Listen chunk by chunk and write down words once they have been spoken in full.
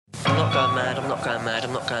not going mad, I'm not going mad,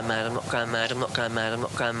 I'm not going mad, I'm not going mad, I'm not going mad, I'm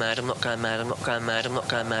not going mad, I'm not going mad, I'm not going mad, I'm not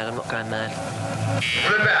going mad, I'm not going mad.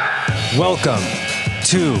 Welcome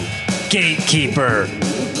to Gatekeeper, a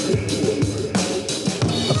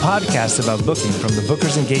podcast about booking from the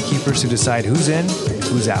bookers and gatekeepers who decide who's in and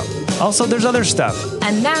who's out. Also, there's other stuff.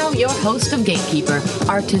 And now, your host of Gatekeeper,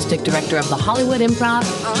 artistic director of the Hollywood Improv,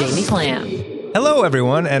 Jamie Flam. Hello,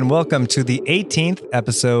 everyone, and welcome to the 18th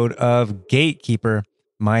episode of Gatekeeper.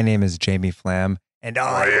 My name is Jamie Flam, and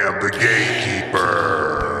I am the gatekeeper.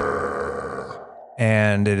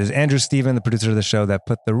 And it is Andrew Steven, the producer of the show, that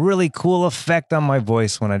put the really cool effect on my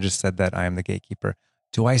voice when I just said that I am the gatekeeper.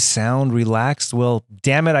 Do I sound relaxed? Well,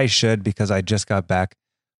 damn it, I should, because I just got back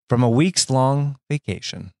from a weeks-long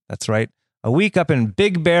vacation. That's right, a week up in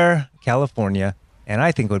Big Bear, California. And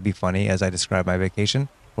I think it would be funny, as I describe my vacation,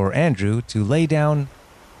 for Andrew to lay down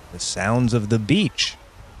the sounds of the beach.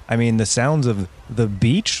 I mean, the sounds of the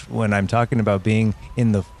beach when I'm talking about being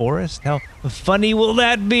in the forest. How funny will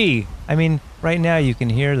that be? I mean, right now you can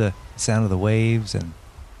hear the sound of the waves and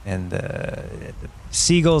the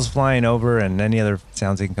seagulls flying over and any other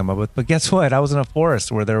sounds you can come up with. But guess what? I was in a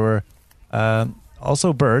forest where there were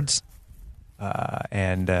also birds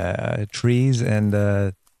and trees and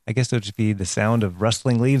I guess it would just be the sound of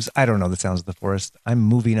rustling leaves. I don't know the sounds of the forest. I'm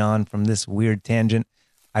moving on from this weird tangent.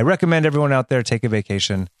 I recommend everyone out there take a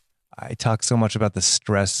vacation. I talk so much about the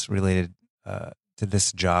stress related to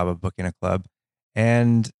this job of booking a club.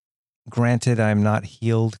 And granted, I'm not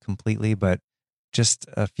healed completely, but just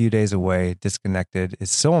a few days away, disconnected, is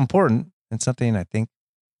so important and something I think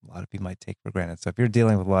a lot of people might take for granted. So if you're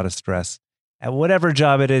dealing with a lot of stress at whatever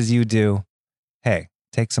job it is you do, hey,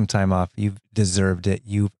 take some time off. You've deserved it.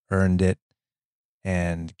 You've earned it.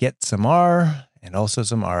 And get some R and also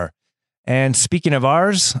some R. And speaking of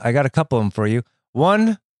R's, I got a couple of them for you.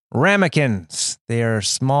 One, ramekins. They are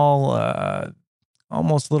small,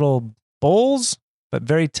 almost little bowls, but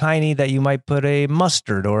very tiny that you might put a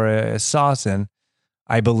mustard or a sauce in,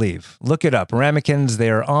 I believe. Look it up. Ramekins, they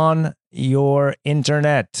are on your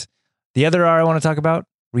internet. The other R I want to talk about,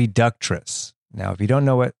 Reductress. Now, if you don't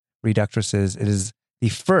know what Reductress is, it is the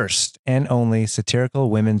first and only satirical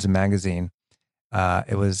women's magazine.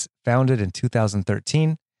 It was founded in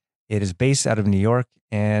 2013. It is based out of New York,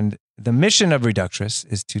 and the mission of Reductress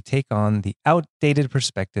is to take on the outdated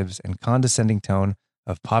perspectives and condescending tone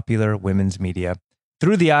of popular women's media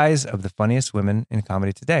through the eyes of the funniest women in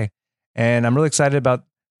comedy today. And I'm really excited about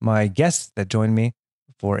my guest that joined me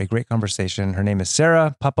for a great conversation. Her name is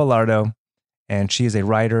Sarah Pappalardo, and she is a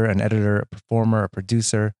writer, an editor, a performer, a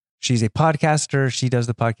producer. She's a podcaster. She does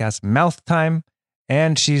the podcast Mouth Time,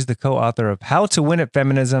 and she's the co-author of How to Win at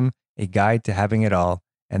Feminism, A Guide to Having It All,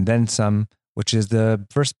 and Then Some, which is the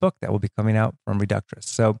first book that will be coming out from Reductress.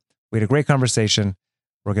 So we had a great conversation.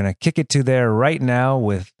 We're going to kick it to there right now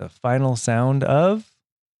with the final sound of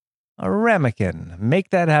a ramekin.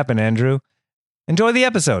 Make that happen, Andrew. Enjoy the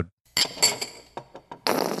episode.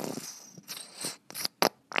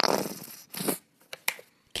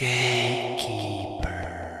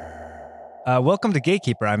 Welcome to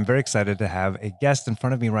Gatekeeper. I'm very excited to have a guest in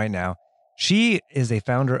front of me right now. She is a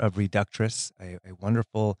founder of Reductress, a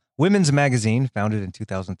wonderful women's magazine founded in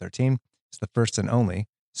 2013. It's the first and only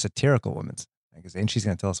satirical women's magazine. She's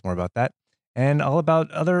going to tell us more about that and all about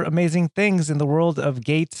other amazing things in the world of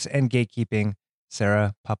gates and gatekeeping.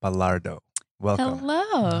 Sarah Pappalardo, welcome.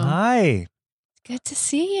 Hello. Hi. Good to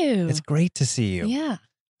see you. It's great to see you. Yeah.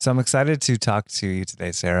 So I'm excited to talk to you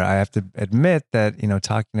today, Sarah. I have to admit that,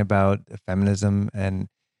 talking about feminism and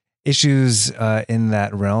issues in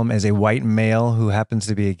that realm as a white male who happens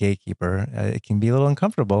to be a gatekeeper, it can be a little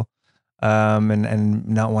uncomfortable and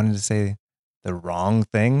not wanting to say the wrong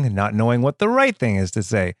thing, not knowing what the right thing is to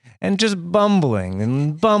say, and just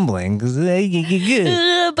bumbling. But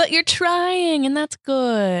you're trying, and that's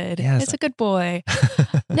good. Yes. It's a good boy.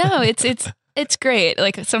 No, it's great.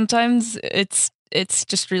 Like sometimes it's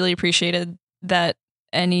just really appreciated that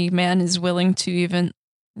any man is willing to even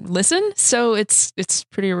listen. So it's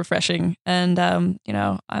pretty refreshing. And,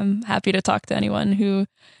 I'm happy to talk to anyone who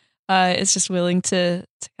is just willing to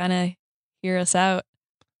kind of hear us out.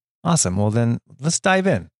 Awesome. Well, then let's dive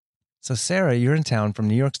in. So Sarah, you're in town from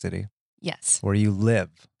New York City. Yes. Where you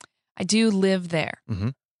live. I do live there. Mm-hmm.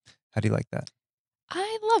 How do you like that?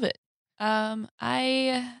 I love it. I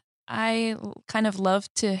kind of love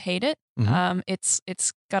to hate it. Mm-hmm.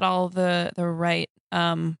 It's got all the right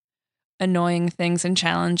annoying things and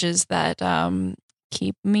challenges that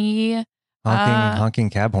keep me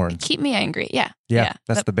honking cab horns. Keep me angry. Yeah.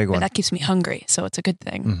 That's the big one. That keeps me hungry, so it's a good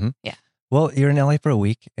thing. Mm-hmm. Yeah. Well, you're in LA for a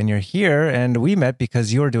week, and you're here, and we met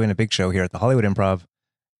because you were doing a big show here at the Hollywood Improv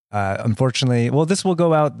Unfortunately, well, this will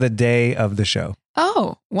go out the day of the show.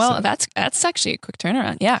 Oh, well, So- that's actually a quick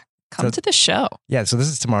turnaround. Yeah. Come So- to the show. Yeah, so this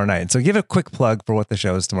is tomorrow night. So give a quick plug for what the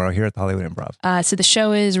show is tomorrow here at the Hollywood Improv. So the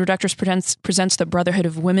show is Reductress presents the Brotherhood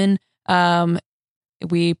of Women.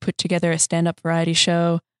 We put together a stand-up variety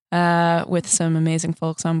show with some amazing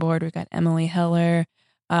folks on board. We've got Emily Heller,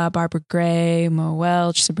 Barbara Gray, Mo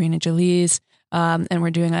Welch, Sabrina Jalise, and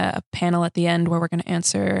we're doing a panel at the end where we're going to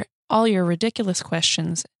answer all your ridiculous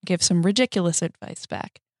questions, give some ridiculous advice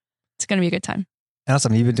back. It's going to be a good time.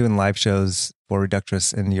 Awesome. You've been doing live shows for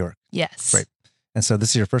Reductress in New York. Yes. Great. And so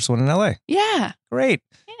this is your first one in LA. Yeah. Great.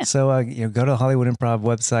 Yeah. So go to Hollywood Improv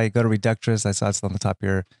website, go to Reductress. I saw it's on the top of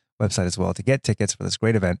your website as well to get tickets for this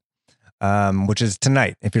great event, which is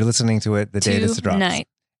tonight. If you're listening to it, the day this drops. Tonight.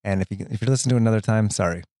 And if you're listening to it another time,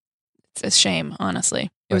 sorry. It's a shame,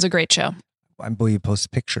 honestly. It was a great show. I believe you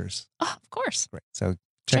post pictures. Oh, of course. Great. So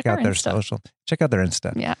check Check out our their Insta. social. Check out their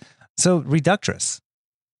Insta. Yeah. So Reductress,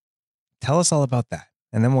 tell us all about that.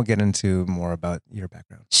 And then we'll get into more about your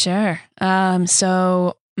background. Sure.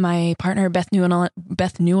 So my partner Beth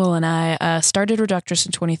Newell and I started Reductress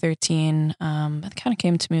in 2013. It kind of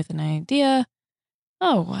came to me with an idea.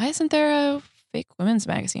 Oh, why isn't there a fake women's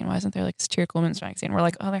magazine? Why isn't there like a satirical women's magazine? We're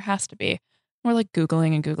like, oh, there has to be. We're like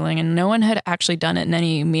Googling, and no one had actually done it in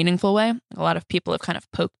any meaningful way. A lot of people have kind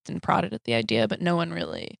of poked and prodded at the idea, but no one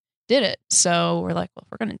really did it. So we're like, well,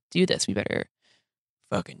 if we're going to do this, we better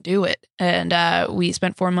fucking do it. And we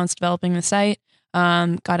spent 4 months developing the site,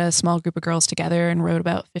 got a small group of girls together and wrote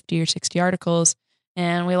about 50 or 60 articles,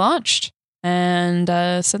 and we launched. And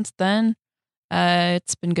since then,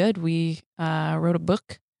 it's been good. We wrote a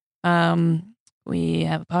book. We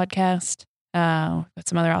have a podcast. We've got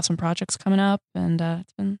some other awesome projects coming up, and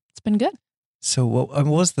it's been good. So what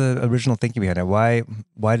was the original thinking behind it?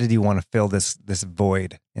 Why did you want to fill this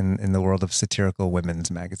void in the world of satirical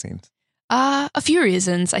women's magazines? A few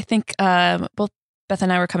reasons. I think both Beth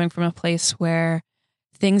and I were coming from a place where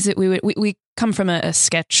things that we come from a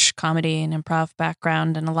sketch comedy and improv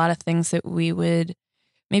background, and a lot of things that we would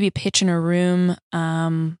maybe pitch in a room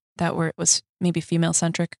that was maybe female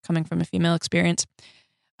centric, coming from a female experience.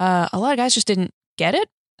 A lot of guys just didn't get it.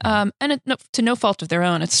 And to no fault of their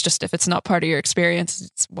own. It's just, if it's not part of your experience,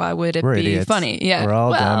 why would it We're be idiots. funny? Yeah. We're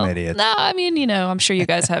all dumb idiots. No, I mean, I'm sure you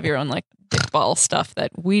guys have your own like dick ball stuff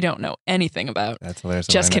that we don't know anything about. That's hilarious.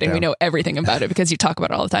 Just kidding. We know everything about it because you talk about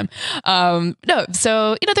it all the time. No,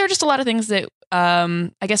 so, there are just a lot of things that I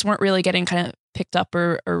guess weren't really getting kind of picked up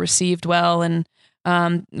or received well. And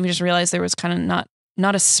we just realized there was kind of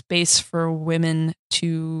not a space for women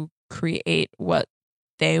to create what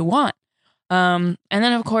they want. And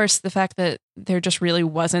then, of course, the fact that there just really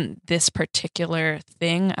wasn't this particular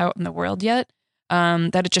thing out in the world yet,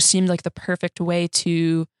 that it just seemed like the perfect way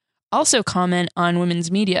to also comment on women's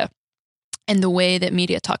media and the way that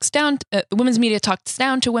women's media talks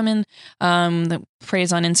down to women, that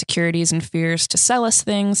preys on insecurities and fears to sell us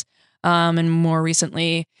things, and more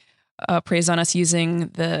recently, preys on us using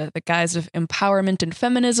the guise of empowerment and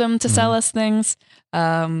feminism to sell us things.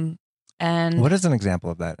 And what is an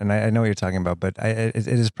example of that? And I know what you're talking about, but it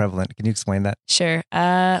is prevalent. Can you explain that? Sure.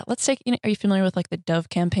 Let's take, are you familiar with like the Dove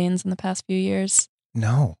campaigns in the past few years?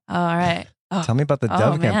 No. All right. Oh, Tell me about the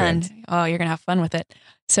Dove campaigns. Oh, you're going to have fun with it.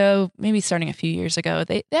 So maybe starting a few years ago,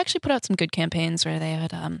 they actually put out some good campaigns where they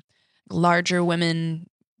had larger women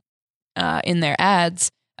in their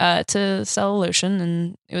ads to sell lotion.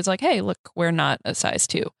 And it was like, hey, look, we're not a size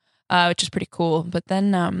 2, which is pretty cool. But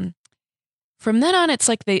then from then on, it's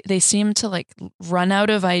like they seem to like run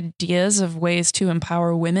out of ideas of ways to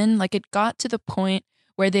empower women. Like it got to the point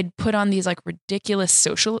where they'd put on these like ridiculous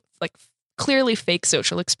social, like clearly fake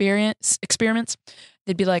social experiments.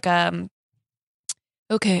 They'd be like,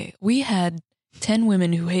 okay, we had 10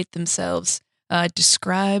 women who hate themselves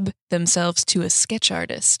describe themselves to a sketch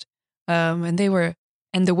artist. And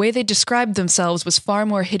the way they described themselves was far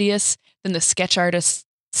more hideous than the sketch artist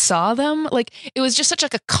saw them. Like it was just such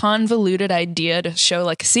like a convoluted idea to show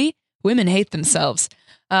like, see, women hate themselves.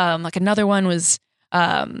 Like another one was,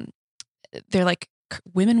 they're like,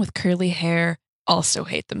 women with curly hair also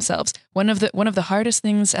hate themselves. One of the hardest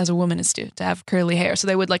things as a woman is to have curly hair. So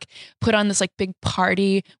they would like put on this like big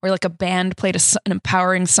party where like a band played an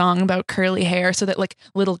empowering song about curly hair so that like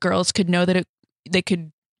little girls could know that they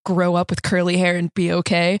could grow up with curly hair and be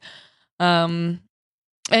okay.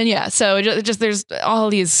 And yeah, so just there's all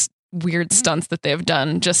these weird stunts that they've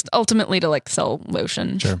done just ultimately to like sell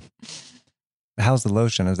lotion. Sure. How's the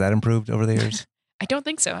lotion? Has that improved over the years? I don't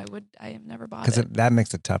think so. I have never bought Because it. that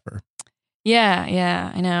makes it tougher.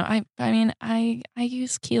 Yeah, I know. I mean, I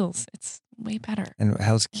use Kiehl's. It's way better. And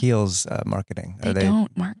how's Keel's marketing? They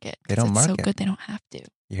don't market. They don't 'cause it's market. so good they don't have to.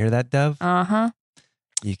 You hear that, Dove? Uh-huh.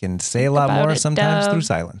 You can say a Think lot about more it, sometimes Dove. through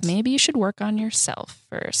silence. Maybe you should work on yourself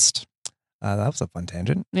first. That was a fun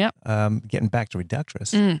tangent. Yep. Getting back to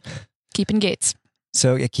Reductress. Keeping Gates.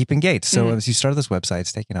 So keeping Gates. So Mhm. as you started this website,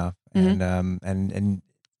 it's taking off, and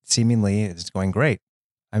seemingly it's going great.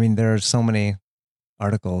 I mean, there are so many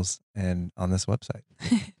articles on this website.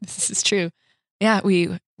 This is true. Yeah,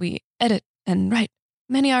 we edit and write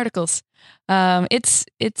many articles.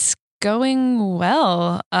 It's going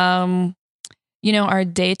well. Our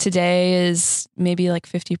day to day is maybe like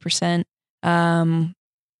 50%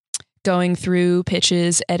 going through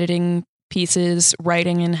pitches, editing pieces,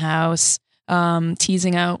 writing in house,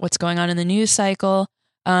 teasing out what's going on in the news cycle,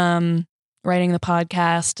 writing the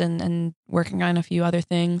podcast, and working on a few other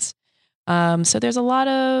things. So there's a lot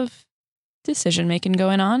of decision making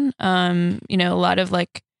going on. A lot of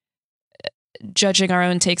like judging our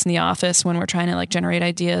own takes in the office when we're trying to like generate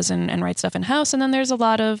ideas and write stuff in house. And then there's a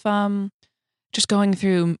lot of just going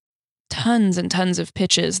through tons and tons of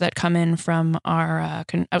pitches that come in from our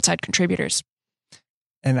outside contributors.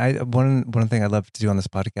 And one thing I love to do on this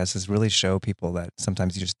podcast is really show people that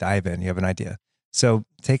sometimes you just dive in, you have an idea. So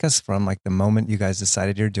take us from like the moment you guys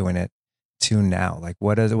decided you're doing it to now. Like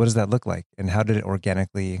what does that look like? And how did it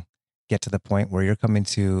organically get to the point where you're coming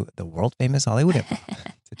to the world famous Hollywood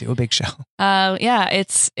Improv to do a big show? Yeah,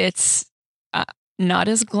 it's not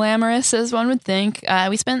as glamorous as one would think.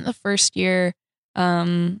 We spent the first year,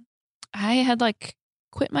 I had like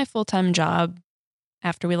quit my full-time job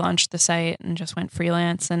after we launched the site and just went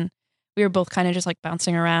freelance. And we were both kind of just like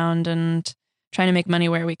bouncing around and trying to make money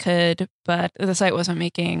where we could, but the site wasn't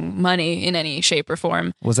making money in any shape or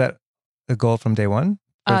form. Was that a goal from day one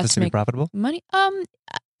for this to be make profitable? Money?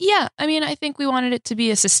 Yeah. I mean, I think we wanted it to be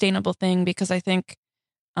a sustainable thing because I think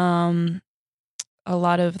a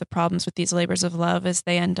lot of the problems with these labors of love is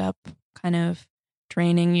they end up kind of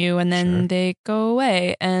draining you and then they go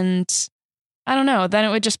away. And I don't know, then it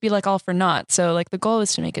would just be like all for naught. So like the goal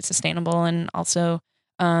is to make it sustainable and also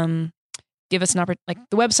give us an opportunity. Like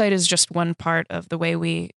the website is just one part of the way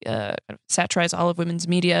we satirize all of women's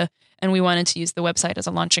media. And we wanted to use the website as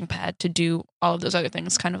a launching pad to do all of those other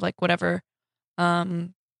things, kind of like whatever,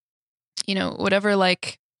 whatever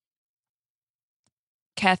like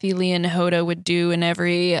Kathy Lee and Hoda would do in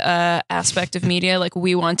every aspect of media, like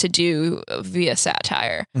we want to do via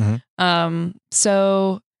satire. Mm-hmm.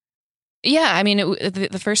 So yeah, I mean,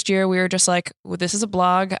 the first year we were just like, well, this is a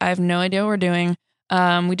blog. I have no idea what we're doing.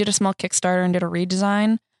 We did a small Kickstarter and did a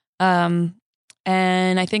redesign.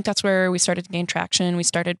 And I think that's where we started to gain traction. We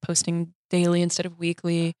started posting daily instead of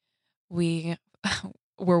weekly. We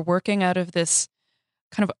were working out of this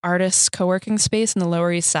kind of artists co-working space in the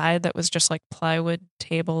Lower East Side that was just like plywood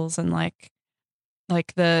tables and like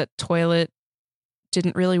the toilet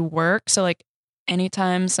didn't really work. So like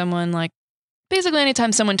anytime someone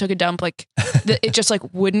took a dump, like it just like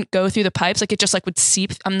wouldn't go through the pipes. Like it just like would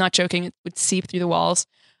seep. I'm not joking. It would seep through the walls.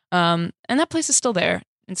 And that place is still there.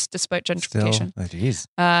 It's despite gentrification. Oh, geez.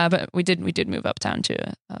 But we did move uptown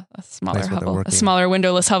to a smaller hovel, working. a smaller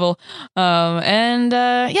windowless hovel.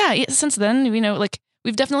 Since then, like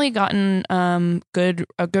we've definitely gotten a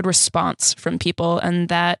good response from people, and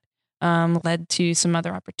that led to some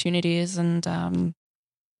other opportunities and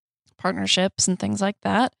partnerships and things like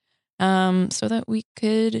that. So that we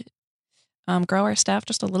could grow our staff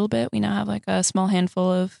just a little bit. We now have like a small handful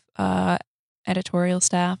of editorial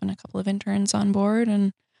staff and a couple of interns on board.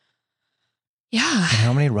 And yeah. And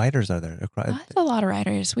how many writers are there? That's a lot of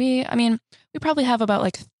writers. We probably have about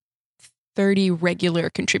like 30 regular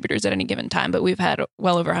contributors at any given time, but we've had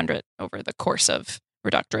well over 100 over the course of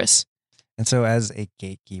Reductress. And so as a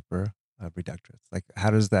gatekeeper of Reductress, like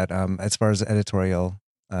how does that, as far as editorial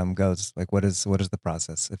goes, like what is the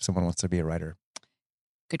process if someone wants to be a writer?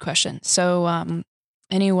 Good question. So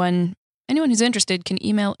anyone who's interested can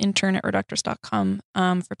email intern@reductress.com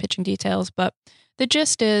for pitching details. But the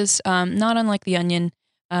gist is not unlike The Onion,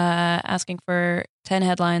 asking for 10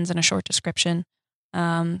 headlines and a short description.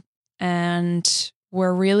 And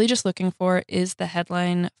we're really just looking for, is the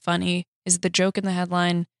headline funny? Is the joke in the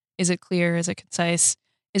headline? Is it clear? Is it concise?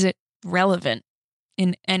 Is it relevant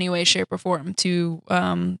in any way, shape, or form to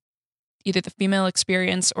either the female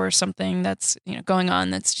experience or something that's going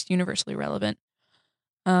on that's just universally relevant?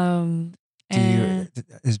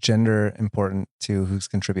 Is gender important to who's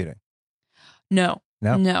contributing? No,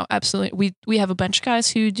 absolutely. We have a bunch of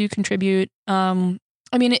guys who do contribute.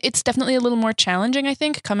 I mean, it's definitely a little more challenging, I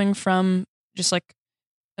think, coming from just like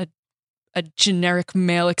a generic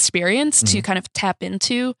male experience to kind of tap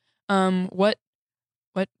into what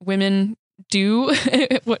women do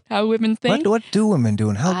how women think. What do women do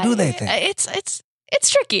and how do they think? It's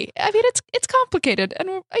tricky. I mean, it's complicated,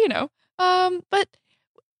 and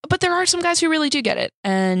but there are some guys who really do get it,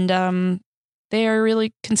 and they are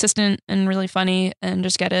really consistent and really funny and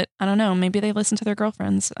just get it. I don't know. Maybe they listen to their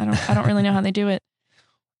girlfriends. I don't really know how they do it.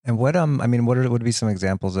 And what I mean, what would be some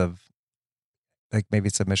examples of like maybe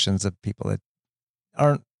submissions of people that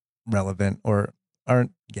aren't relevant or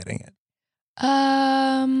aren't getting it?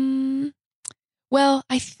 Well,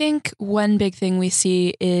 I think one big thing we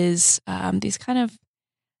see is these kind of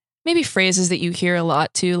maybe phrases that you hear a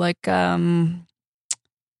lot too, like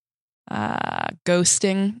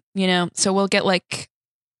ghosting, so we'll get like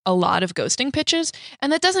a lot of ghosting pitches,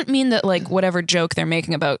 and that doesn't mean that like whatever joke they're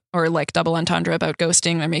making about or like double entendre about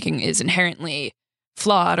ghosting they're making is inherently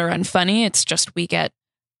flawed or unfunny. It's just we get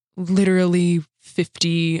literally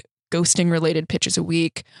 50 ghosting related pitches a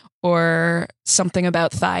week, or something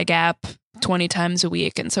about thigh gap 20 times a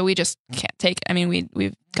week, and so we just can't take it. I mean,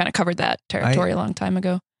 we've kind of covered that territory a long time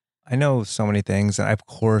ago. I know so many things, and of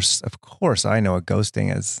course, I know what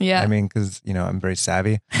ghosting is. Yeah. I mean, because I'm very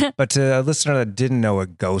savvy. But to a listener that didn't know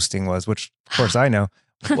what ghosting was, which of course I know,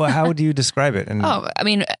 well, how would you describe it? And I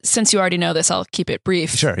mean, since you already know this, I'll keep it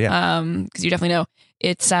brief. Sure, yeah. Because you definitely know.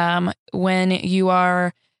 It's when you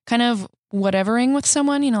are kind of whatevering with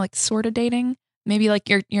someone, like sort of dating. Maybe like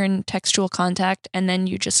you're in textual contact, and then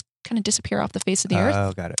you just kind of disappear off the face of the earth.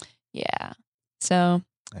 Oh, got it. Yeah. So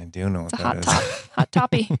I do know what it's a that hot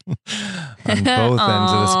toppy. On both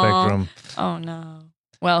ends of the spectrum. Oh no.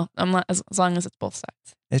 Well, as long as it's both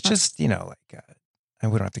sides. It's just, and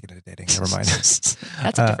we don't have to get into dating. Never mind. That's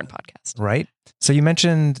a different podcast. Right? So you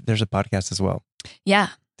mentioned there's a podcast as well. Yeah.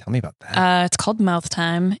 Tell me about that. It's called Mouth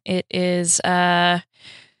Time. It is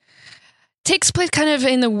takes place kind of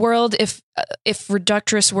in the world if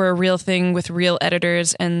Reductress were a real thing with real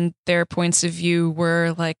editors and their points of view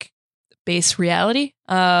were like base reality.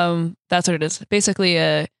 That's what it is. Basically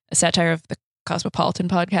a satire of the Cosmopolitan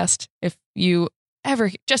podcast. If you ever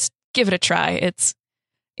just give it a try, it's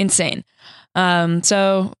insane.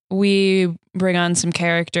 So we bring on some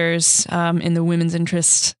characters in the women's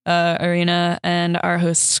interest arena, and our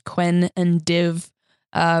hosts Quen and Div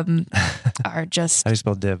are just How do you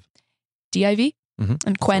spell Div? DIV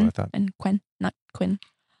and Quen and Quen, not Quinn.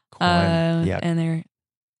 Yeah.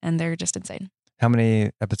 And they're just insane. How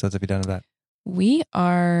many episodes have you done of that? We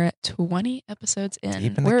are 20 episodes in.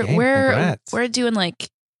 Deep in the game. Congrats. We're doing like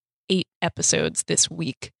 8 episodes this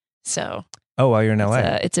week. So while you're in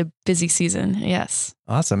LA. It's a busy season. Yes.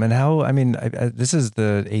 Awesome. And how, I mean, this is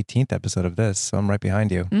the 18th episode of this, so I'm right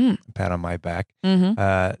behind you. Pat on my back. Mm-hmm.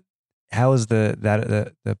 How has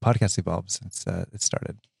the podcast evolved since it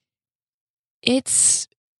started?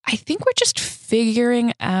 I think we're just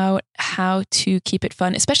figuring out how to keep it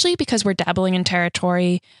fun, especially because we're dabbling in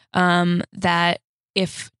territory that,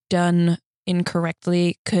 if done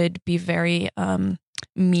incorrectly, could be very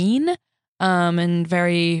mean and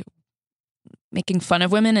very making fun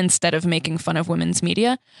of women instead of making fun of women's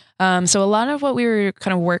media. So a lot of what we were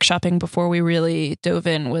kind of workshopping before we really dove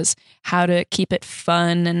in was how to keep it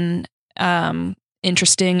fun and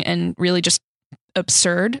interesting and really just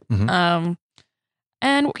absurd. Mm-hmm.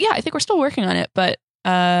 And yeah, I think we're still working on it, but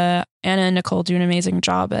Anna and Nicole do an amazing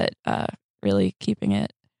job at really keeping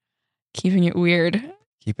it weird.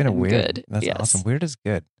 Keeping it weird. Good. That's Yes. awesome. Weird is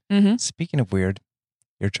good. Mm-hmm. Speaking of weird,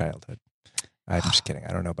 your childhood. I'm just kidding.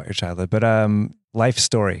 I don't know about your childhood, but life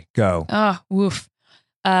story. Go. Oh, woof.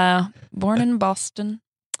 Born in Boston.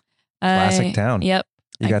 Classic town. Yep.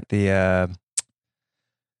 You got the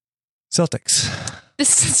Celtics.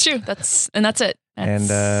 This is true. That's it.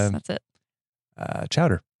 That's it.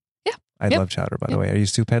 Chowder. Yeah. I love chowder, by the way. Are you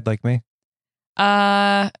soup head like me?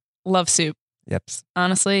 Love soup. Yep.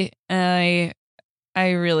 Honestly, I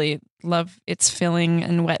really love its filling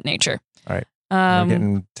and wet nature. All right. We're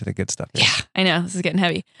getting to the good stuff here. Yeah, I know. This is getting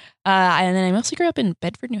heavy. And then I mostly grew up in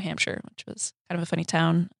Bedford, New Hampshire, which was kind of a funny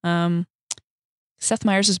town. Seth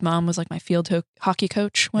Meyers' mom was like my field hockey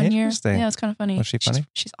coach one year. Interesting. Yeah, it's kind of funny. Was she funny?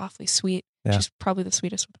 She's awfully sweet. Yeah. She's probably the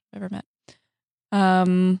sweetest I've ever met.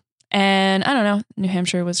 And I don't know, New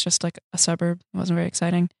Hampshire was just like a suburb. It wasn't very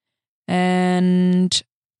exciting. And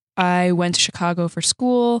I went to Chicago for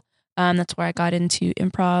school. That's where I got into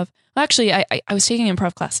improv. Well, actually, I was taking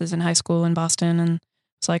improv classes in high school in Boston, and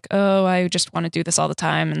it's like, oh, I just want to do this all the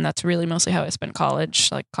time. And that's really mostly how I spent college.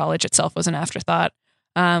 Like college itself was an afterthought.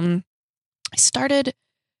 I started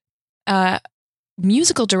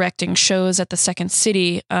musical directing shows at the Second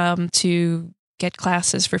City to get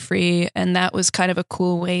classes for free, and that was kind of a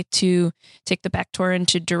cool way to take the back door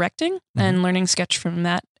into directing and learning sketch from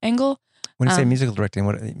that angle. When you say musical directing,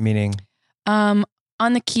 what meaning? On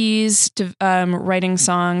the keys, to writing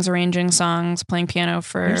songs, arranging songs, playing piano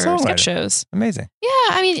for You're a songwriter. sketch shows. Amazing. Yeah,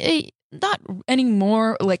 I mean, not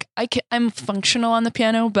anymore. Like I'm functional on the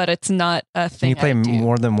piano, but it's not a Can thing. you play I do.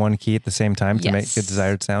 more than one key at the same time to make Yes. good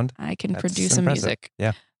desired sound? I can That's produce some impressive. music.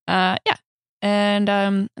 Yeah. Yeah, and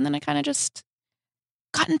then I kind of just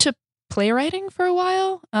got into playwriting for a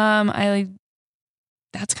while.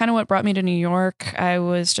 That's kind of what brought me to New York. I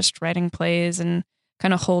was just writing plays and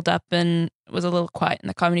kind of holed up and was a little quiet in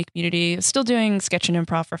the comedy community. Still doing sketch and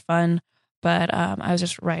improv for fun, but I was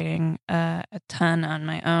just writing a ton on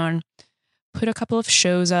my own. Put a couple of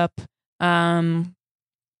shows up, and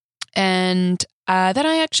then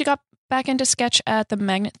I actually got back into sketch at the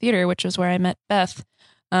Magnet Theater, which is where I met Beth.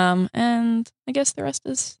 And I guess the rest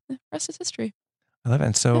is history. I love it.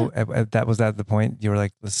 And so that was at the point you were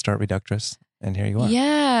like, let's start Reductress. And here you are.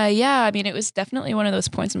 Yeah. I mean, it was definitely one of those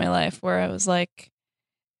points in my life where I was like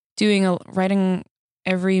writing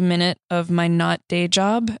every minute of my not day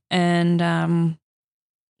job. And,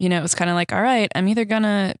 it was kind of like, all right, I'm either going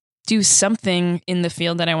to do something in the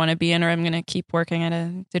field that I want to be in, or I'm going to keep working at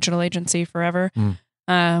a digital agency forever.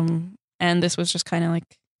 And this was just kind of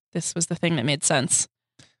like, this was the thing that made sense.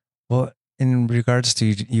 Well, in regards to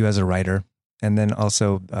you as a writer, and then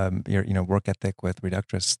also your work ethic with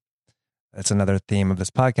Reductress, that's another theme of this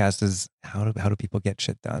podcast is how do people get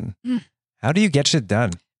shit done? How do you get shit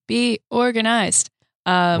done? Be organized.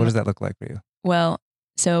 What does that look like for you? Well,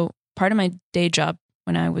 so part of my day job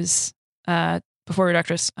when I was before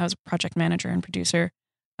Reductress, I was a project manager and producer,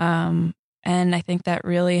 and I think that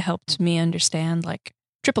really helped me understand like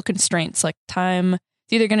triple constraints, like time.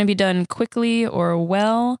 It's either going to be done quickly or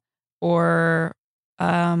well, or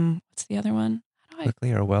what's the other one?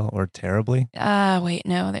 Quickly or well or terribly? Wait,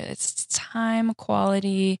 no, it's time,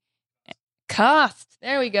 quality, cost.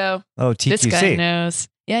 There we go. Oh, TQC. This guy knows.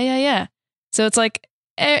 Yeah. So it's like,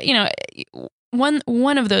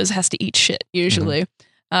 one of those has to eat shit usually.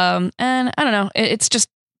 And I don't know. It's just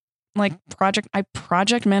like I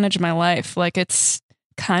project manage my life. Like it's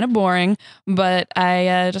kind of boring, but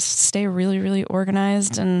I just stay really, really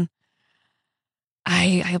organized, and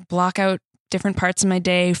I block out different parts of my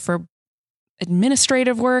day for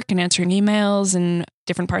administrative work and answering emails, and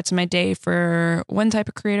different parts of my day for one type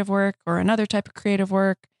of creative work or another type of creative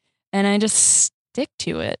work. And I just stick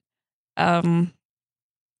to it. I mean,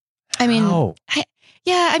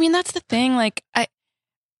 I mean, that's the thing. Like I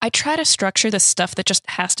try to structure the stuff that just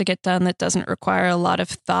has to get done, that doesn't require a lot of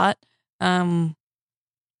thought,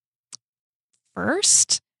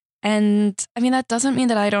 first. And I mean, that doesn't mean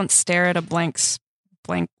that I don't stare at a blank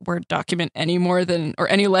Word document any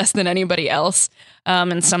less than anybody else.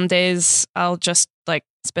 And some days I'll just like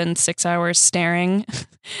spend 6 hours staring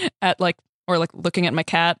at or looking at my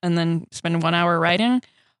cat, and then spend 1 hour writing.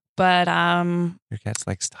 But your cat's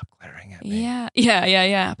like, stop glaring at me.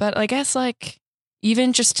 Yeah. But I guess like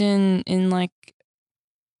even just in like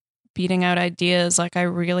beating out ideas, like I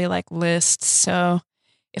really like lists. So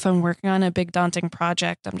if I'm working on a big daunting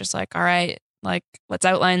project, I'm just like, all right, like let's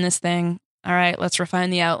outline this thing. All right, let's refine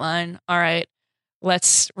the outline. All right,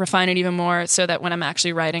 let's refine it even more so that when I'm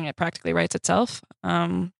actually writing, it practically writes itself.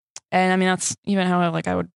 And I mean, that's even how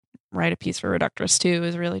I would write a piece for Reductress too,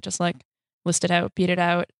 is really just like list it out, beat it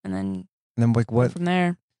out, and then like what from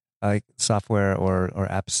there. Like software or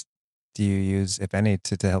apps do you use, if any,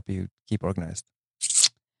 to help you keep organized?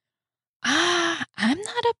 I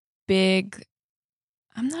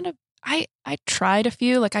tried a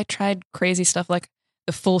few. Like I tried crazy stuff like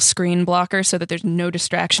the full screen blocker so that there's no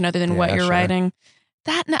distraction other than what you're writing.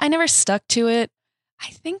 That I never stuck to it. I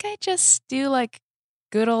think I just do like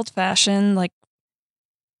good old fashioned like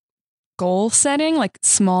goal setting, like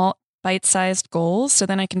small bite-sized goals. So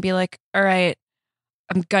then I can be like, all right,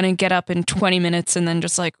 I'm going to get up in 20 minutes and then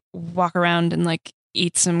just like walk around and like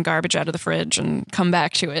eat some garbage out of the fridge and come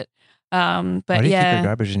back to it. But why do you keep your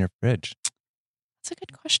garbage in your fridge? That's a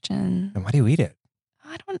good question. And why do you eat it?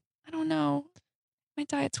 I don't know. My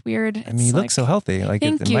diet's weird. I mean, you look so healthy. Like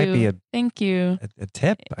it might be a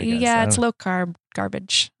tip, I guess. Yeah, it's low carb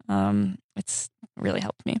garbage. It's really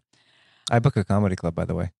helped me. I book a comedy club, by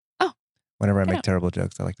the way. Oh. Whenever I make terrible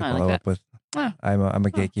jokes, I like to follow up with. Oh. I'm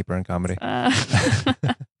a gatekeeper in comedy.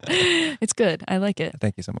 It's good. I like it.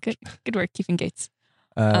 Thank you so much. Good work keeping gates.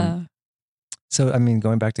 So, I mean,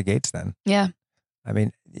 going back to gates then. Yeah. I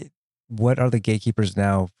mean, what are the gatekeepers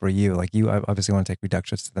now for you? Like you obviously want to take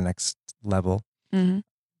Reductress to the next level. Mm-hmm.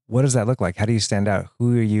 What does that look like? How do you stand out?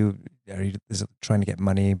 Who are you? Is it trying to get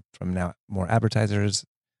money from now more advertisers?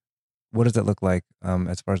 What does that look like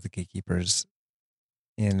as far as the gatekeepers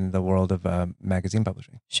in the world of magazine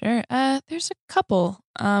publishing? Sure. There's a couple.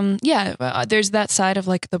 There's that side of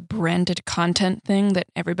like the branded content thing that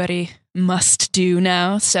everybody must do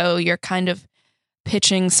now. So you're kind of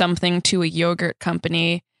pitching something to a yogurt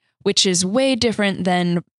company, which is way different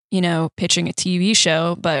than, pitching a TV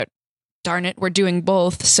show, but darn it, we're doing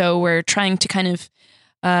both. So we're trying to kind of,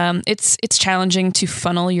 it's challenging to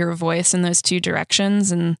funnel your voice in those two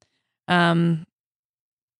directions and,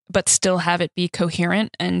 but still have it be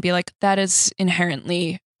coherent and be like, that is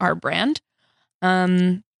inherently our brand.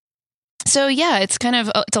 So yeah, it's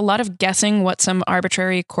a lot of guessing what some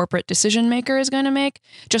arbitrary corporate decision maker is going to make,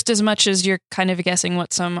 just as much as you're kind of guessing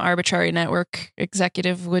what some arbitrary network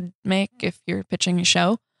executive would make if you're pitching a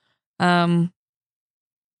show.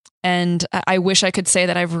 And I wish I could say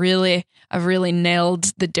that I've really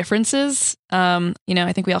nailed the differences. I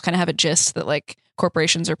think we all kind of have a gist that like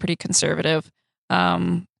corporations are pretty conservative.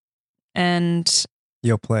 And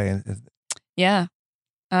Yoplait is yeah,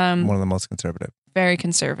 one of the most conservative. very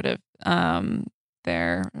conservative.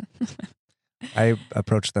 They're I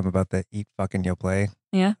approached them about the Eat Fucking Yoplait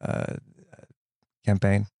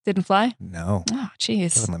campaign. didn't fly. No. Oh, They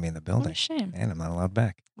jeez. wouldn't let me in the What building. a shame. And I'm not allowed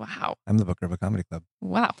back. Wow. I'm the booker of a comedy club.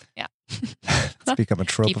 Wow. Yeah. It's become a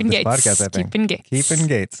trope Keeping of this gates. podcast, I think. Keeping gates. Keeping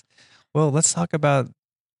gates. Well, let's talk about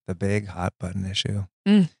the big hot button issue.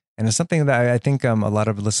 Mm. And it's something that I think a lot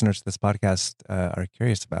of listeners to this podcast are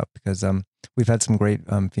curious about because we've had some great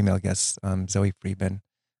female guests, Zoe Friedman,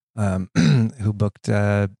 who booked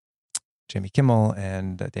Jimmy Kimmel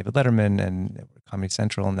and David Letterman and Comedy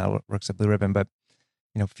Central and now works at Blue Ribbon. But,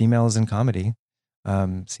 females in comedy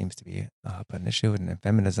seems to be a hot button issue and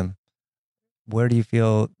feminism. Where do you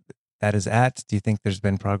feel that is at? Do you think there's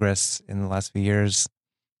been progress in the last few years?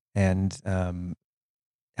 And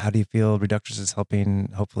how do you feel Reductress is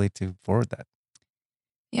helping, hopefully, to forward that?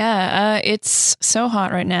 Yeah, it's so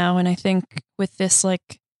hot right now. And I think with this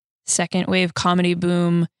like second wave comedy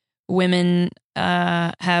boom, women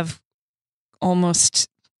have almost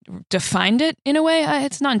defined it in a way.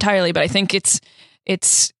 It's not entirely, but I think it's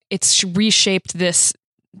reshaped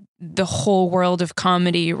the whole world of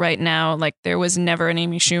comedy right now. Like there was never an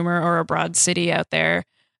Amy Schumer or a Broad City out there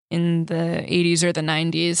in the 80s or the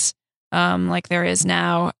 90s. Like there is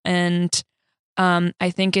now. And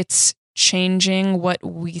I think it's changing what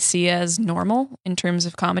we see as normal in terms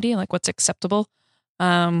of comedy, like what's acceptable,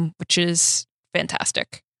 which is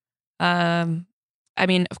fantastic. I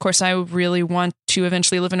mean, of course, I really want to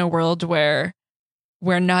eventually live in a world where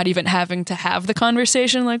we're not even having to have the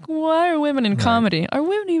conversation like, why are women in comedy? Are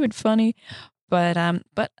women even funny? But I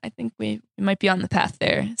think we might be on the path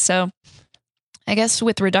there. So I guess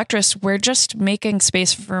with Reductress, we're just making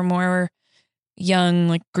space for more young,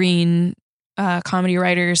 like green comedy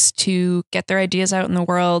writers to get their ideas out in the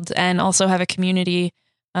world and also have a community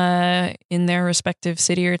in their respective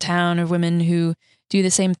city or town of women who do the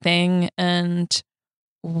same thing. And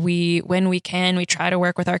when we can, we try to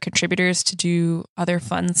work with our contributors to do other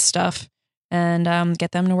fun stuff and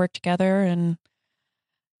get them to work together and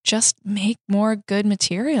just make more good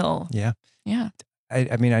material. Yeah. Yeah.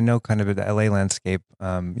 I mean, I know kind of the LA landscape,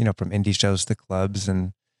 from indie shows to clubs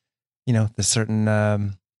and, the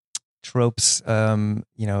certain tropes, certainly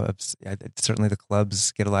the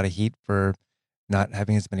clubs get a lot of heat for not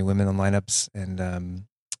having as many women on lineups. And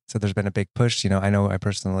so there's been a big push. I know I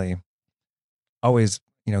personally always,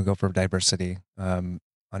 go for diversity on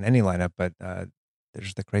any lineup, but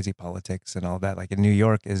there's the crazy politics and all that. Like in New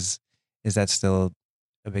York, is that still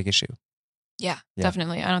a big issue? Yeah, Yeah.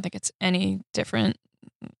 definitely. I don't think it's any different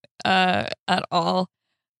at all.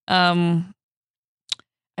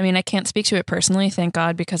 I mean, I can't speak to it personally, thank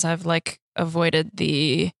God, because I've like avoided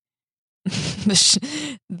the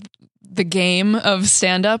the game of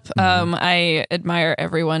stand up. Mhm. I admire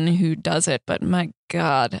everyone who does it, but my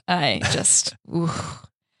God, I just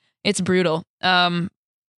it's brutal.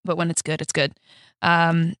 But when it's good, it's good.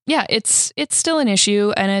 Yeah, it's still an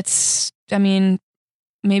issue, and I mean,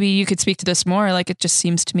 maybe you could speak to this more. Like, it just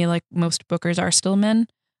seems to me like most bookers are still men.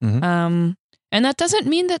 Mhm. And that doesn't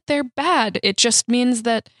mean that they're bad. It just means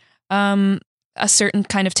that a certain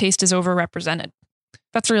kind of taste is overrepresented.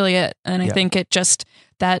 That's really it. And I Yeah. think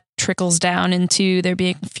that trickles down into there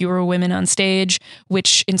being fewer women on stage,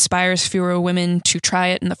 which inspires fewer women to try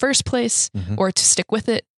it in the first place Mhm. or to stick with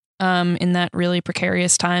it in that really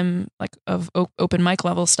precarious time, like of open mic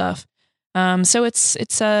level stuff. So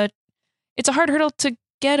it's a hard hurdle to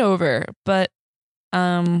get over, but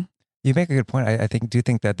You make a good point. I do you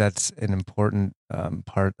think that that's an important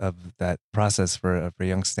part of that process for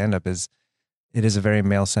young stand-up is it is a very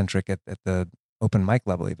male-centric at the open mic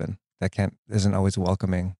level even. That isn't always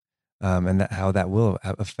welcoming and how that will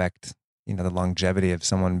affect, the longevity of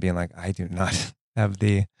someone being like, I do not have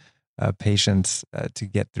the patience to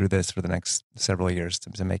get through this for the next several years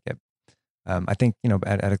to make it. I think,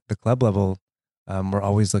 at the club level, we're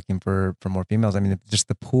always looking for more females. I mean, just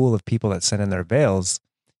the pool of people that send in their veils,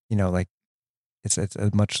 like it's a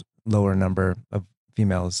much lower number of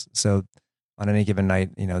females. So on any given night,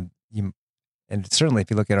 and certainly if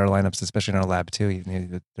you look at our lineups, especially in our lab too,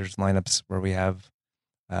 there's lineups where we have,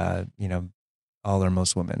 all or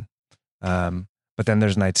most women. But then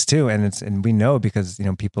there's nights too, and we know because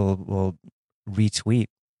people will retweet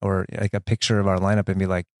or like a picture of our lineup and be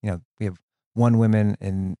like, we have one woman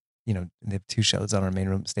and they have 2 shows on our main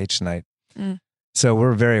room stage tonight. So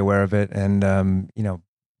we're very aware of it, and I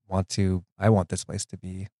want this place to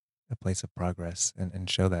be a place of progress and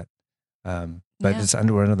show that. But it's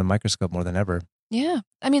we're under the microscope more than ever. Yeah,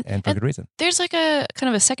 I mean, and for good reason. There's like a kind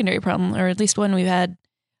of a secondary problem, or at least one we've had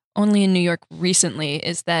only in New York recently,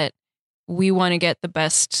 is that we want to get the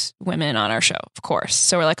best women on our show, of course.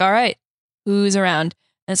 So we're like, all right, who's around?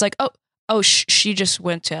 And it's like, oh, she just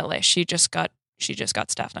went to LA. She just got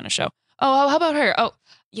staffed on a show. Oh, how about her? Oh,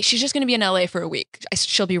 yeah, she's just going to be in LA for a week.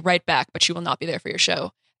 She'll be right back, but she will not be there for your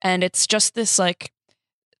show. And it's just this like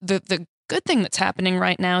the good thing that's happening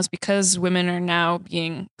right now is because women are now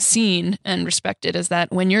being seen and respected, is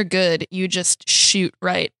that when you're good, you just shoot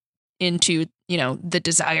right into, the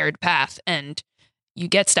desired path, and you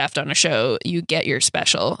get staffed on a show, you get your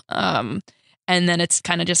special. And then it's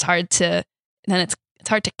kind of just hard to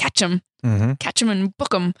catch them, and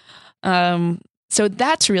book them. So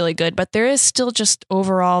that's really good, but there is still just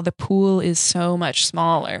overall, the pool is so much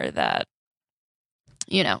smaller that,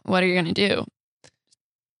 what are you going to do?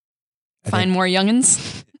 Find more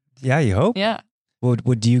youngins? Yeah, you hope. Yeah.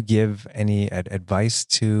 Would you give any advice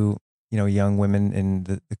to, young women in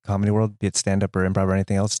the comedy world, be it stand-up or improv or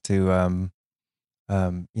anything else, to,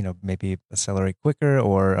 maybe accelerate quicker,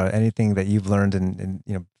 or anything that you've learned in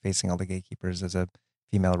facing all the gatekeepers as a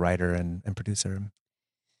female writer and producer?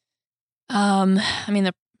 I mean,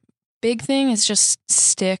 the big thing is just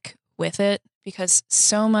stick with it, because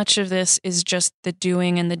so much of this is just the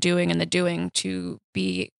doing and the doing and the doing to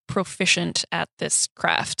be proficient at this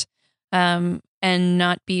craft, and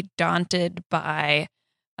not be daunted by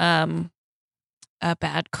a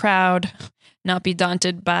bad crowd, not be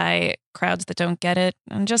daunted by crowds that don't get it,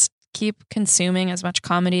 and just keep consuming as much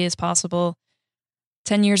comedy as possible.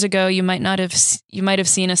 10 years ago, you might have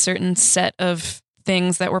seen a certain set of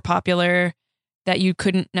things that were popular that you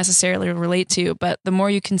couldn't necessarily relate to, but the more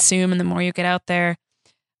you consume and the more you get out there,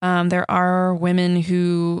 there are women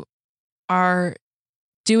who are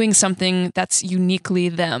doing something that's uniquely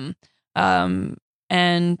them.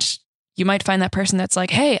 And you might find that person that's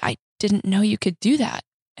like, hey, I didn't know you could do that,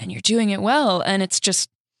 and you're doing it well. And it's just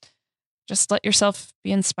let yourself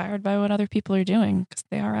be inspired by what other people are doing, because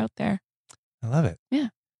they are out there. I love it. Yeah.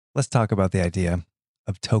 Let's talk about the idea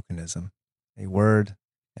of tokenism, a word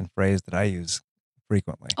and phrase that I use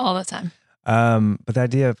frequently. All the time. But the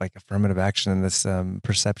idea of like affirmative action and this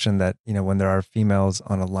perception that, when there are females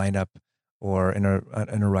on a lineup or in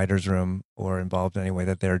a writer's room or involved in any way,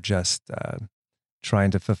 that they're just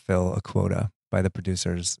trying to fulfill a quota by the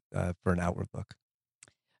producers for an outward look.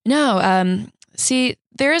 No, see,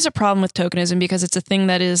 there is a problem with tokenism, because it's a thing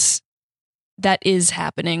that is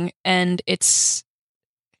happening, and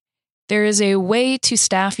there is a way to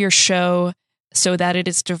staff your show so that it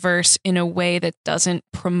is diverse in a way that doesn't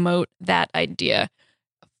promote that idea.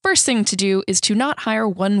 First thing to do is to not hire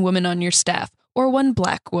one woman on your staff, or one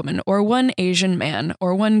Black woman, or one Asian man,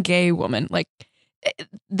 or one gay woman. Like,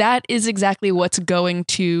 that is exactly what's going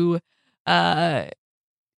to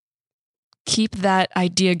keep that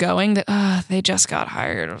idea going, that they just got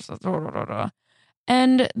hired.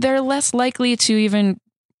 And they're less likely to even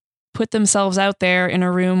put themselves out there in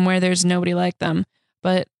a room where there's nobody like them.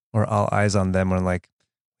 But or all eyes on them when like,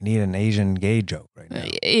 we need an Asian gay joke right now.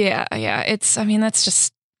 Yeah. That's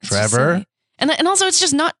just Trevor. Just and also it's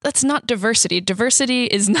just not, that's not diversity. Diversity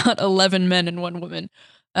is not 11 men and 1 woman.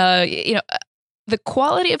 The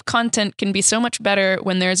quality of content can be so much better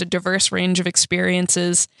when there's a diverse range of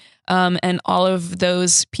experiences, and all of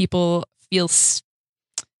those people feel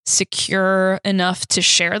secure enough to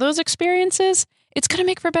share those experiences. It's going to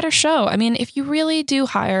make for a better show. I mean, if you really do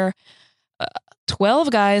hire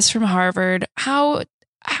 12 guys from Harvard, how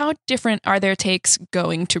different are their takes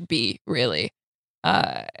going to be, really?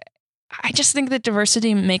 I just think that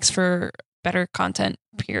diversity makes for better content,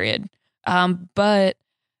 period. But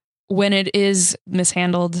when it is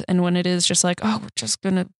mishandled and when it is just like, oh, we're just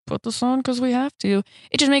going to put this on because we have to,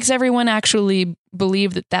 it just makes everyone actually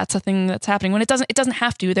believe that that's a thing that's happening when it doesn't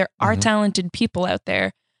have to. There are talented people out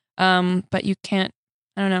there. But you can't,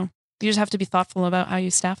 I don't know. You just have to be thoughtful about how you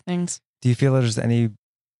staff things. Do you feel there's any,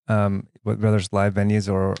 whether it's live venues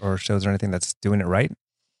or shows or anything that's doing it right,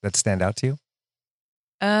 that stand out to you?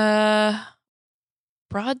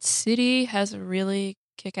 Broad City has a really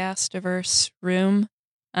kick-ass diverse room.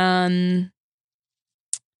 Let's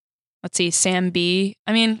see, Sam B.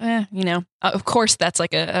 I mean, of course that's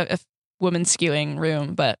like a woman skewing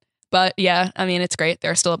room, but yeah, I mean, it's great.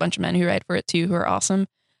 There are still a bunch of men who write for it too, who are awesome.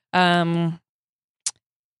 Let's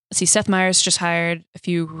see, Seth Meyers just hired a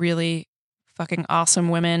few really fucking awesome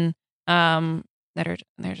women, they're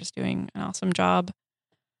just doing an awesome job.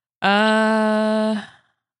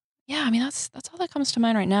 Yeah, I mean, that's all that comes to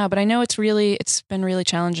mind right now, but I know it's been really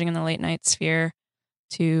challenging in the late night sphere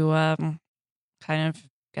to kind of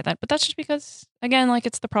get that. But that's just because, again, like,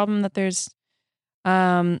 it's the problem that there's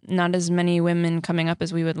not as many women coming up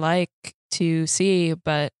as we would like to see,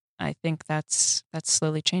 but I think that's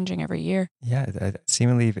slowly changing every year. Yeah,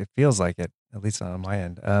 seemingly it feels like it, at least on my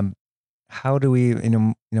end. How do we,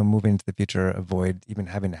 moving into the future, avoid even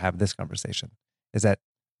having to have this conversation? Is that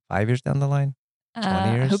 5 years down the line?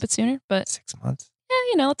 20 years? I hope it's sooner, but 6 months?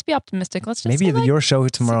 Yeah, let's be optimistic. Let's just maybe say, like, your show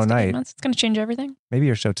tomorrow 6 to 8 night. months. It's going to change everything. Maybe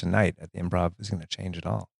your show tonight at the Improv is going to change it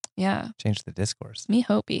all. Yeah, Change the discourse. me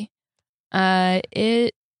hopey. I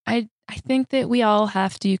think that we all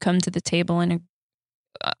have to come to the table and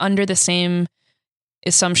under the same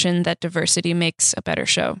assumption that diversity makes a better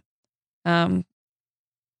show.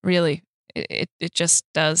 Really, it just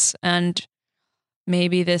does. And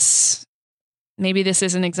maybe this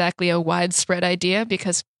isn't exactly a widespread idea,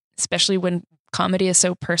 because especially when comedy is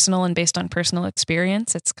so personal and based on personal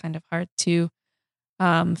experience, it's kind of hard to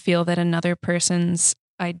feel that another person's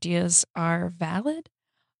ideas are valid.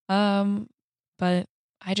 But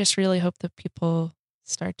I just really hope that people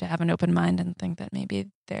start to have an open mind and think that maybe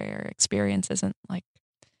their experience isn't like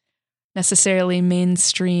necessarily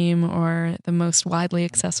mainstream or the most widely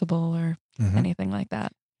accessible or anything like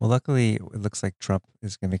that. Well, luckily, it looks like Trump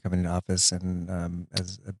is going to be coming into office, and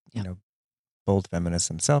as a bold feminist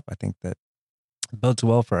himself, I think that bodes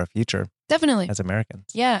well for our future. Definitely, as Americans.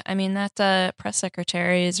 Yeah, I mean, that press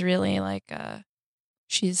secretary is really like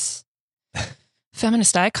she's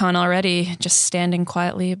feminist icon already, just standing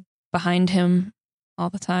quietly behind him all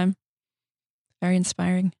the time. Very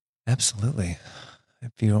inspiring. Absolutely.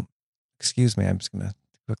 If you don't excuse me, I'm just going to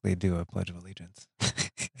quickly do a Pledge of Allegiance.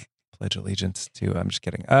 Pledge allegiance to, I'm just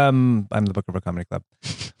kidding. I'm the Book River Comedy Club.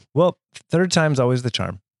 Well, third time's always the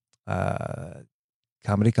charm.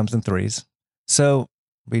 Comedy comes in threes. So,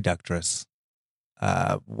 Reductress,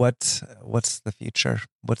 what's the future?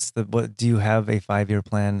 What do you have a 5-year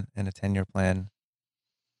plan and a 10-year plan?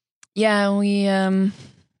 Yeah,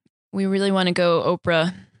 we really want to go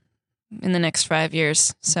Oprah in the next 5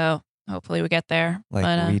 years. So hopefully we get there.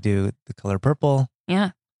 Like we do The Color Purple.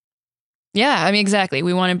 Yeah. Yeah, I mean, exactly.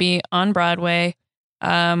 We want to be on Broadway,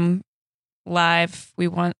 live. We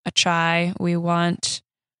want a chai. We want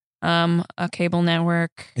a cable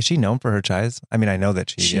network. Is she known for her chais? I mean, I know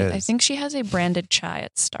that she is. I think she has a branded chai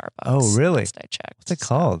at Starbucks. Oh, really? Last I checked. What's it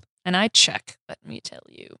called? And I check, let me tell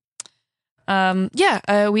you.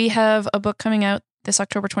 We have a book coming out this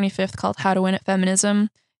October 25th called How to Win at Feminism.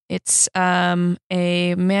 It's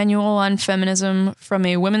a manual on feminism from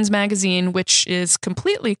a women's magazine, which is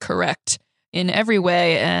completely correct in every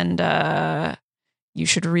way, and you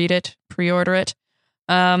should read it, pre-order it.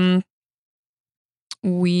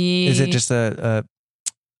 Is it just a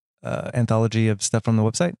anthology of stuff from the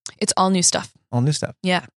website? It's all new stuff. All new stuff.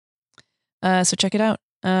 Yeah. So check it out.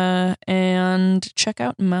 And check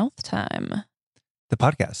out Mouth Time. The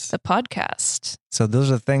podcast. So those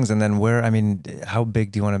are the things. And then how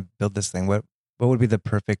big do you want to build this thing? What would be the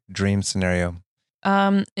perfect dream scenario?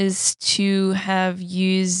 Is to have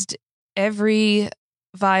used every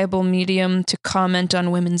viable medium to comment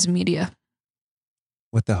on women's media.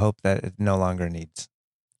 With the hope that it no longer needs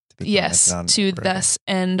to be commented on. To thus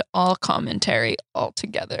end all commentary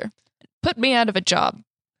altogether. Put me out of a job.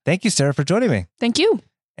 Thank you, Sarah, for joining me. Thank you.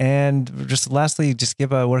 And just lastly, just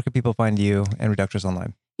give where can people find you and Reductress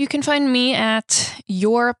online? You can find me at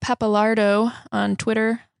Your Pepilardo on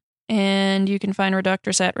Twitter, and you can find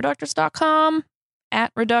Reductress at reductress.com,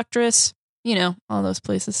 at Reductress, all those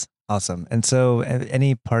places. Awesome. And so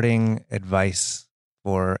any parting advice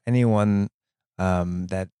for anyone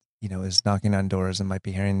that, is knocking on doors and might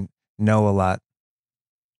be hearing no a lot?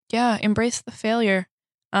 Yeah, embrace the failure.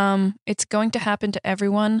 It's going to happen to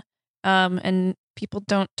everyone. And people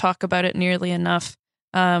don't talk about it nearly enough.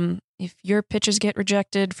 If your pitches get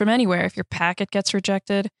rejected from anywhere, if your packet gets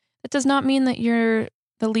rejected, it does not mean that you're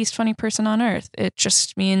the least funny person on earth. It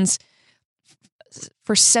just means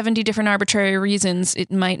for 70 different arbitrary reasons,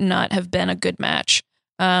 it might not have been a good match.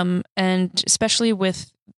 And especially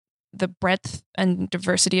with the breadth and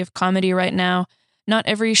diversity of comedy right now, not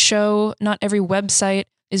every show, not every website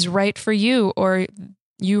is right for you or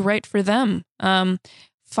you right for them.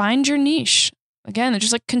 Find your niche. Again,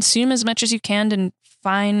 just like consume as much as you can and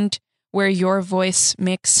find where your voice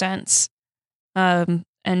makes sense.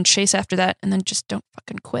 And chase after that, and then just don't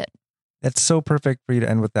fucking quit. That's so perfect for you to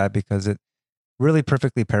end with that, because it really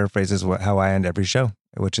perfectly paraphrases how I end every show,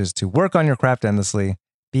 which is to work on your craft endlessly,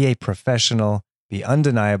 be a professional, be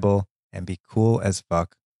undeniable, and be cool as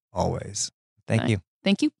fuck always. Thank you.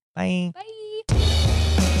 Thank you. Bye. Bye.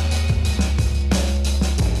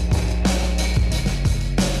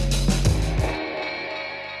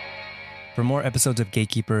 For more episodes of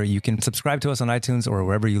Gatekeeper, you can subscribe to us on iTunes or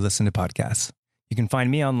wherever you listen to podcasts. You can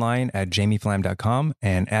find me online at jamieflam.com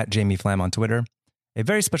and at jamieflam on Twitter. A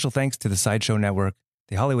very special thanks to the Sideshow Network,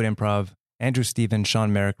 the Hollywood Improv, Andrew Stephen,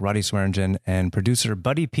 Sean Merrick, Roddy Swearingen, and producer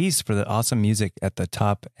Buddy Peace for the awesome music at the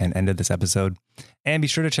top and end of this episode. And be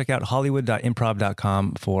sure to check out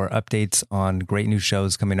hollywood.improv.com for updates on great new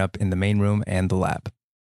shows coming up in the main room and the lab.